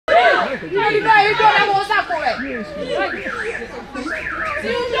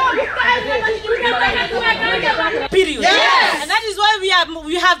Period. Yes. And that is why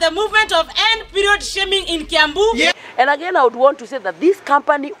we have the movement of end period shaming in Kiambu. Yeah. And again, I would want to say that this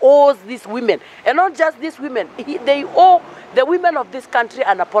company owes these women, and not just these women, they owe the women of this country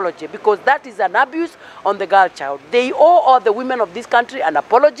an apology, because that is an abuse on the girl child. They owe all the women of this country an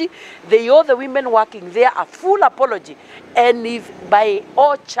apology. They owe the women working there a full apology. And if by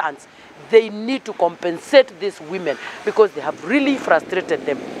all chance, they need to compensate these women because they have really frustrated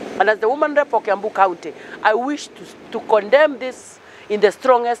them. And as the woman rep for Kiambu County, I wish to condemn this in the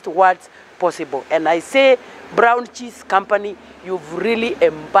strongest words possible. And I say, Brown Cheese Company, you've really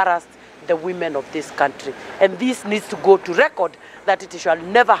embarrassed the women of this country. And this needs to go to record that it shall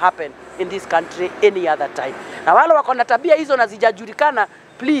never happen in this country any other time. Na wale wako na tabia hizo na zijajulikana,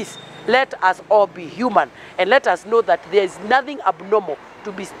 please let us all be human and let us know that there is nothing abnormal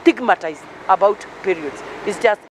to be stigmatized about periods. It's just